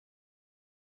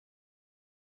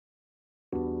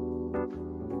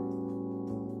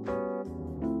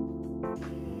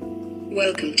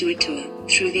Welcome to a tour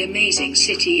through the amazing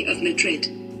city of Madrid.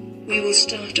 We will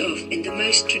start off in the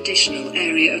most traditional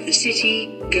area of the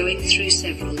city, going through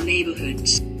several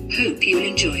neighborhoods. Hope you'll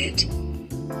enjoy it.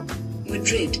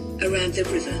 Madrid, around the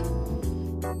river.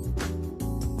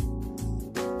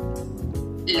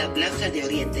 La Plaza de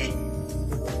Oriente.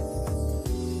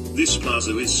 This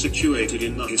plaza is situated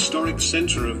in the historic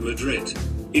center of Madrid.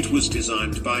 It was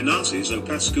designed by Nazis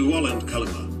Pascual and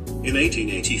Coloma in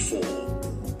 1884.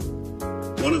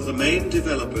 One of the main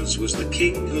developers was the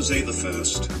King Jose I,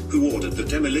 who ordered the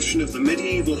demolition of the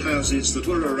medieval houses that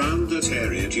were around that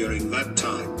area during that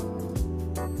time.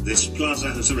 This plaza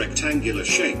has a rectangular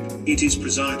shape. It is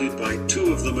presided by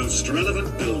two of the most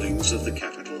relevant buildings of the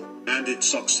capital, and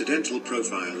its occidental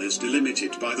profile is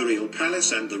delimited by the Real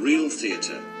Palace and the Real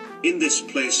Theatre. In this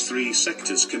place three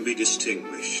sectors can be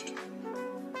distinguished.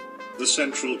 The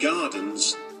Central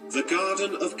Gardens, the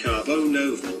Garden of Cabo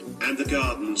Novo, and the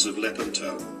Gardens of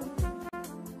Lepanto.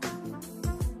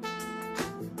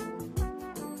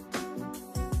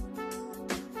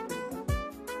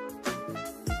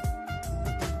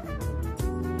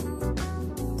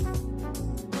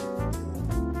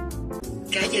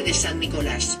 Calle de San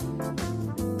Nicolás.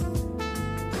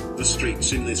 The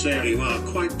streets in this area are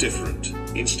quite different.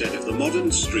 Instead of the modern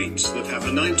streets that have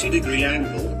a 90-degree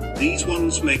angle, these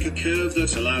ones make a curve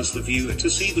that allows the viewer to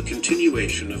see the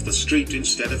continuation of the street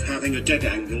instead of having a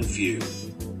dead-angle view.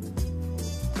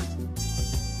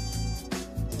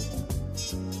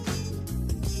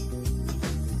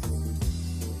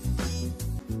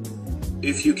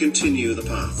 If you continue the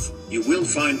path, you will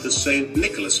find the St.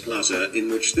 Nicholas Plaza, in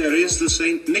which there is the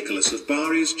St. Nicholas of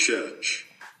Bari's Church.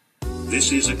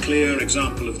 This is a clear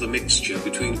example of the mixture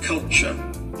between culture.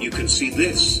 You can see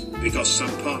this, because some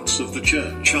parts of the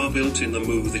church are built in the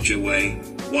Mudejar way,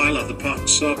 while other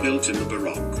parts are built in the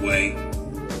Baroque way.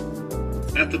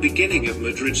 At the beginning of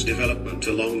Madrid's development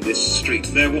along this street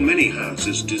there were many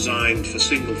houses designed for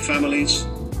single families.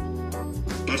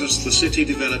 But as the city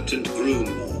developed and grew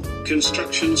more,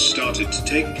 construction started to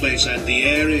take place, and the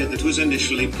area that was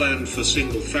initially planned for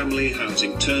single family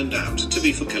housing turned out to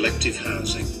be for collective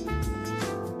housing.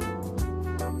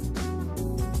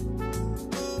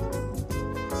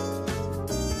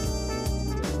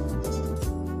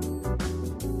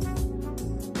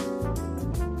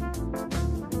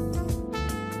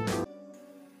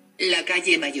 La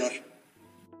Calle Mayor.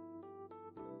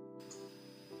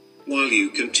 While you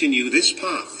continue this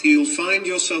path, you'll find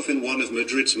yourself in one of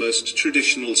Madrid's most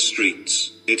traditional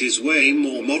streets. It is way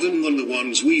more modern than the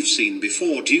ones we've seen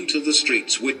before due to the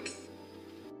street's width.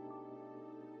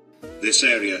 This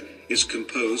area is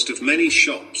composed of many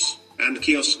shops and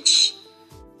kiosks.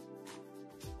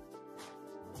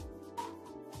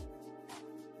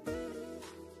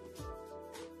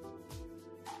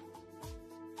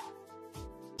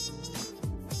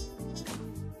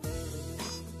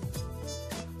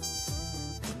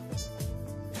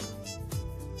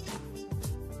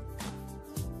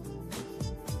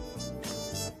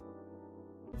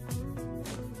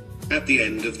 At the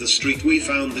end of the street we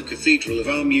found the Cathedral of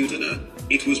Almudena.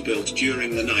 It was built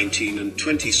during the 19th and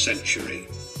 20th century.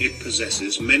 It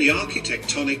possesses many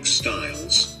architectonic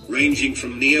styles, ranging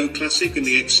from neoclassic in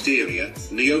the exterior,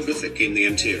 Neogothic in the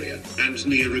interior, and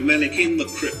Neo-Romantic in the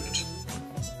crypt.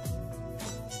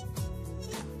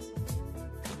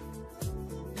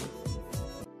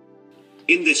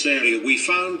 In this area we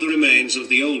found the remains of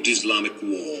the old Islamic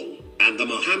wall, and the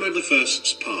Muhammad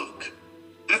I's park.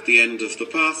 At the end of the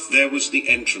path there was the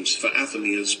entrance for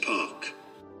Athenaeus Park.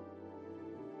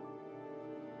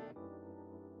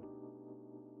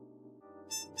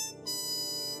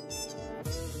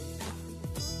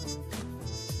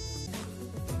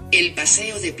 El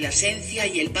Paseo de Plasencia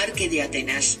y el Parque de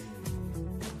Atenas.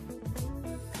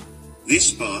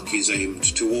 This park is aimed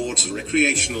towards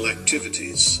recreational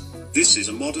activities. This is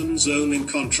a modern zone in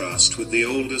contrast with the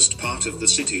oldest part of the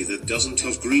city that doesn't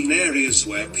have green areas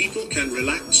where people can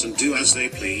relax and do as they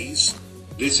please.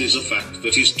 This is a fact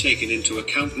that is taken into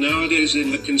account nowadays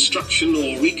in the construction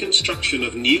or reconstruction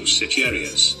of new city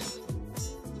areas.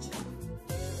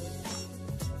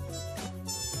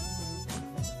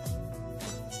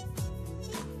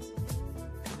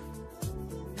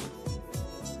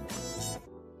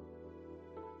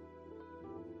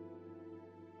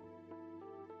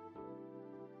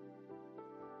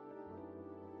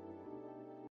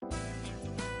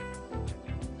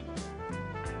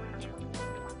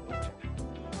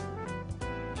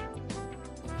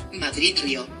 Madrid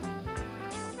Río.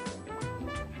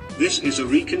 This is a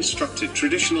reconstructed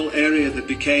traditional area that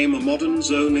became a modern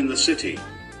zone in the city.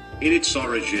 In its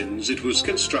origins it was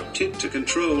constructed to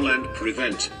control and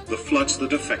prevent the floods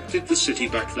that affected the city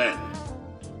back then.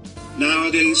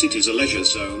 Nowadays it is a leisure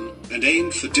zone, and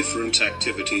aimed for different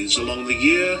activities along the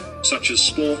year, such as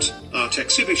sport, art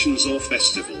exhibitions or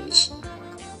festivals.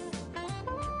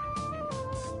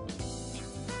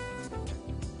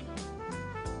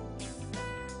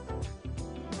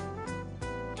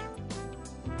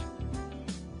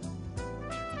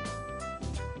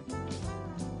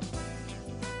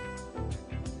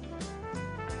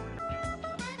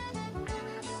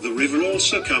 The river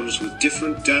also comes with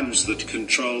different dams that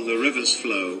control the river's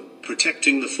flow,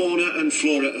 protecting the fauna and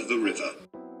flora of the river.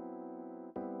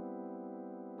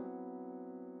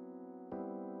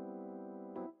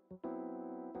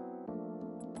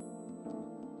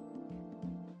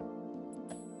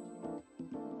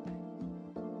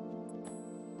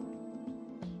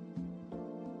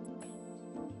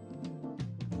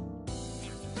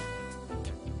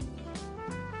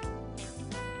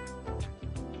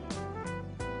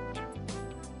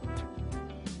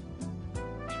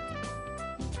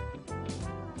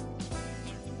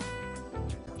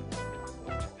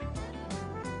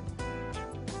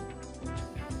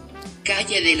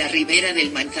 Calle de la Ribera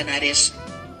del Manzanares.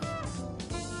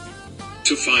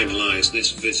 To finalize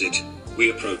this visit,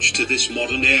 we approach to this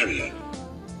modern area.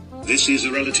 This is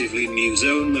a relatively new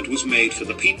zone that was made for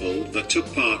the people that took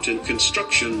part in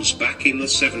constructions back in the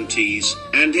 70s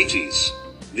and 80s.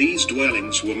 These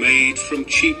dwellings were made from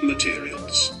cheap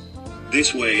materials.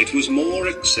 This way it was more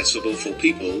accessible for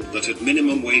people that had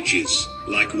minimum wages,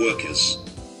 like workers.